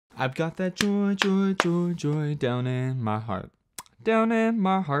I've got that joy, joy, joy, joy down in my heart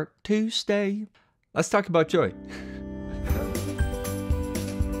to stay. Let's talk about joy.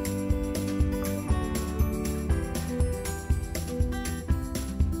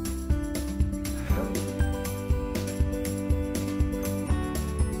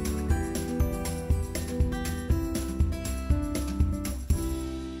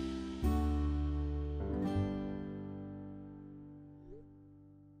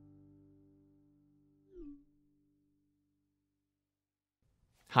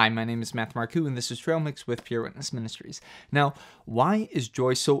 Hi, my name is Marcoux, and this is Trail Mix with Pure Witness Ministries. Now, why is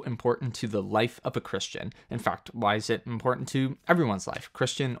joy so important to the life of a Christian? In fact, why is it important to everyone's life,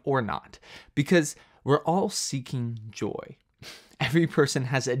 Christian or not? Because we're all seeking joy. Every person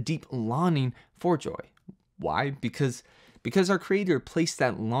has a deep longing for joy. Why? Because our Creator placed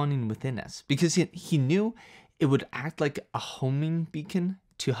that longing within us. Because he knew it would act like a homing beacon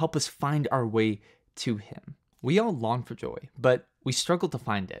to help us find our way to Him. We all long for joy, but we struggle to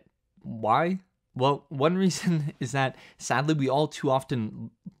find it. Why? Well, one reason is that sadly we all too often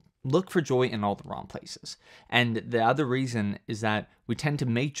look for joy in all the wrong places. And the other reason is that we tend to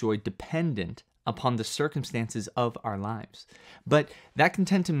make joy dependent upon the circumstances of our lives. But that can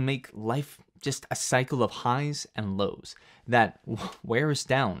tend to make life just a cycle of highs and lows that wear us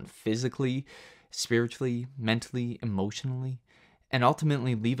down physically, spiritually, mentally, emotionally, and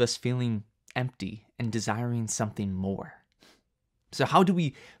ultimately leave us feeling empty and desiring something more. So how do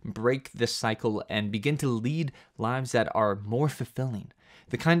we break this cycle and begin to lead lives that are more fulfilling,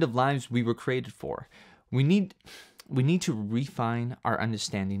 the kind of lives we were created for? We need to refine our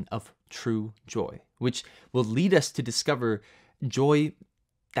understanding of true joy, which will lead us to discover joy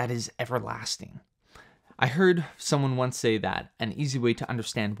that is everlasting. I heard someone once say that an easy way to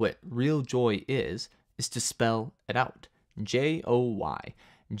understand what real joy is to spell it out. Joy.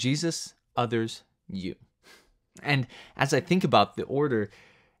 Jesus, others, you. And as I think about the order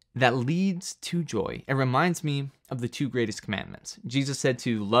that leads to joy, it reminds me of the two greatest commandments. Jesus said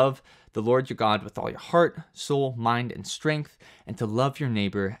to love the Lord your God with all your heart, soul, mind, and strength, and to love your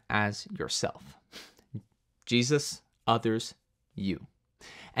neighbor as yourself. Jesus, others, you.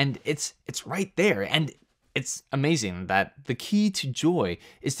 And it's right there. And it's amazing that the key to joy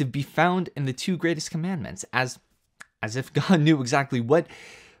is to be found in the two greatest commandments, as if God knew exactly what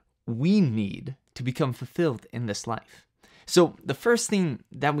we need to become fulfilled in this life. So the first thing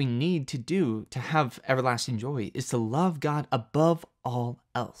that we need to do to have everlasting joy is to love God above all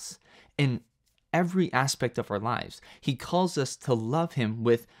else. In every aspect of our lives, He calls us to love Him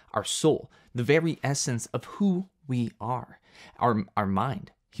with our soul, the very essence of who we are, our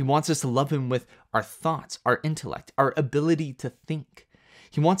mind. He wants us to love Him with our thoughts, our intellect, our ability to think.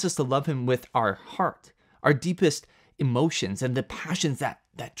 He wants us to love Him with our heart, our deepest emotions and the passions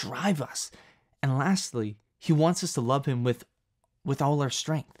that drive us. And lastly, He wants us to love Him with all our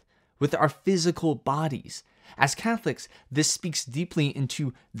strength, with our physical bodies. As Catholics, this speaks deeply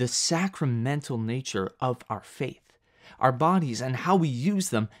into the sacramental nature of our faith. Our bodies and how we use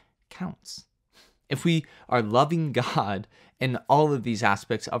them counts. If we are loving God in all of these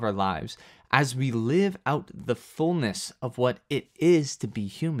aspects of our lives, as we live out the fullness of what it is to be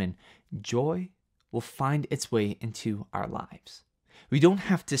human, joy will find its way into our lives. We don't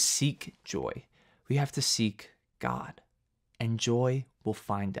have to seek joy. We have to seek God, and joy will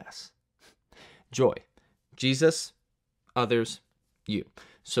find us. Joy, Jesus, others, you.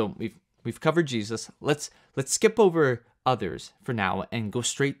 So we've covered Jesus. Let's skip over others for now and go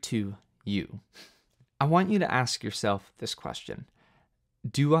straight to you. I want you to ask yourself this question: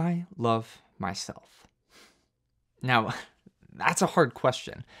 do I love myself? Now, that's a hard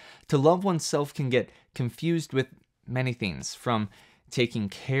question. To love oneself can get confused with many things, from taking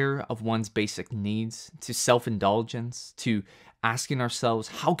care of one's basic needs, to self-indulgence, to asking ourselves,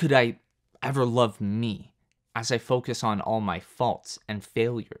 how could I ever love me, as I focus on all my faults and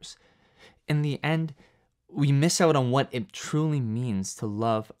failures. In the end, we miss out on what it truly means to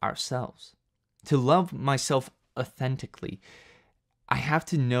love ourselves. To love myself authentically, I have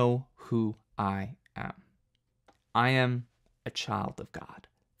to know who I am. I am a child of God,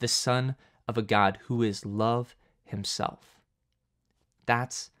 the son of a God who is love Himself.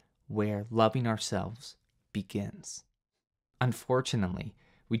 That's where loving ourselves begins. Unfortunately,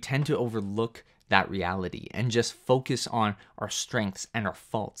 we tend to overlook that reality and just focus on our strengths and our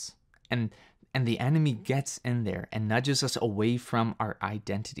faults. And the enemy gets in there and nudges us away from our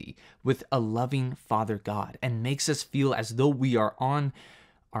identity with a loving Father God and makes us feel as though we are on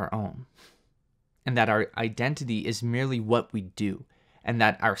our own, and that our identity is merely what we do, and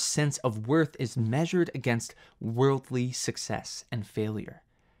that our sense of worth is measured against worldly success and failure.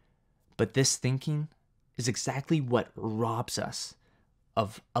 But this thinking is exactly what robs us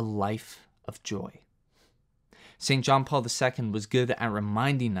of a life of joy. St. John Paul II was good at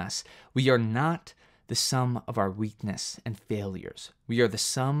reminding us we are not the sum of our weakness and failures. We are the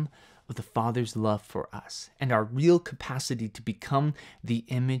sum of the Father's love for us and our real capacity to become the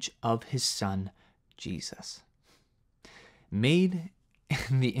image of his Son, Jesus. Made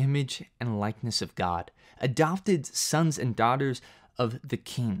in the image and likeness of God, adopted sons and daughters of the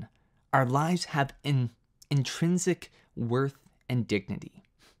King, our lives have an intrinsic worth and dignity.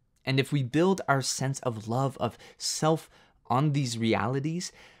 And if we build our sense of love, of self on these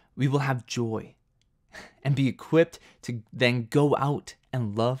realities, we will have joy and be equipped to then go out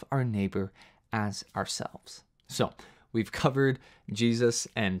and love our neighbor as ourselves. So we've covered Jesus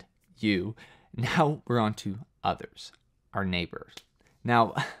and you. Now we're on to others, our neighbors.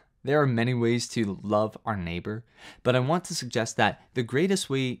 Now, there are many ways to love our neighbor, but I want to suggest that the greatest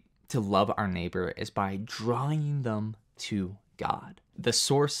way to love our neighbor is by drawing them to God, the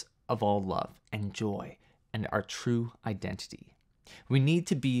source of all love and joy and our true identity. We need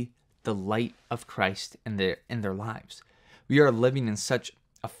to be the light of Christ in their lives. We are living in such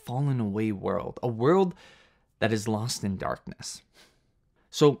a fallen away world, a world that is lost in darkness.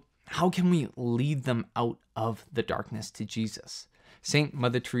 So how can we lead them out of the darkness to Jesus? Saint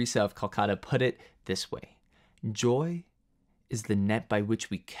Mother Teresa of Calcutta put it this way: joy is the net by which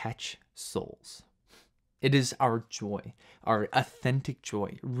we catch souls. It is our joy, our authentic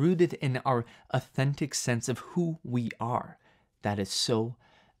joy, rooted in our authentic sense of who we are, that is so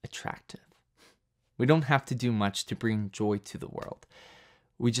attractive. We don't have to do much to bring joy to the world.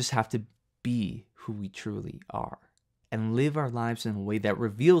 We just have to be who we truly are and live our lives in a way that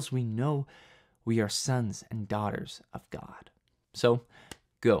reveals we know we are sons and daughters of God. So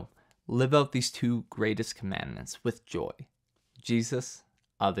go, live out these two greatest commandments with joy: Jesus,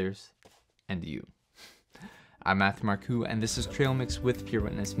 others, and you. I'm Matthew Marcoux, and this is Trail Mix with Pure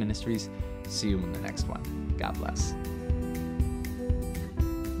Witness Ministries. See you in the next one. God bless.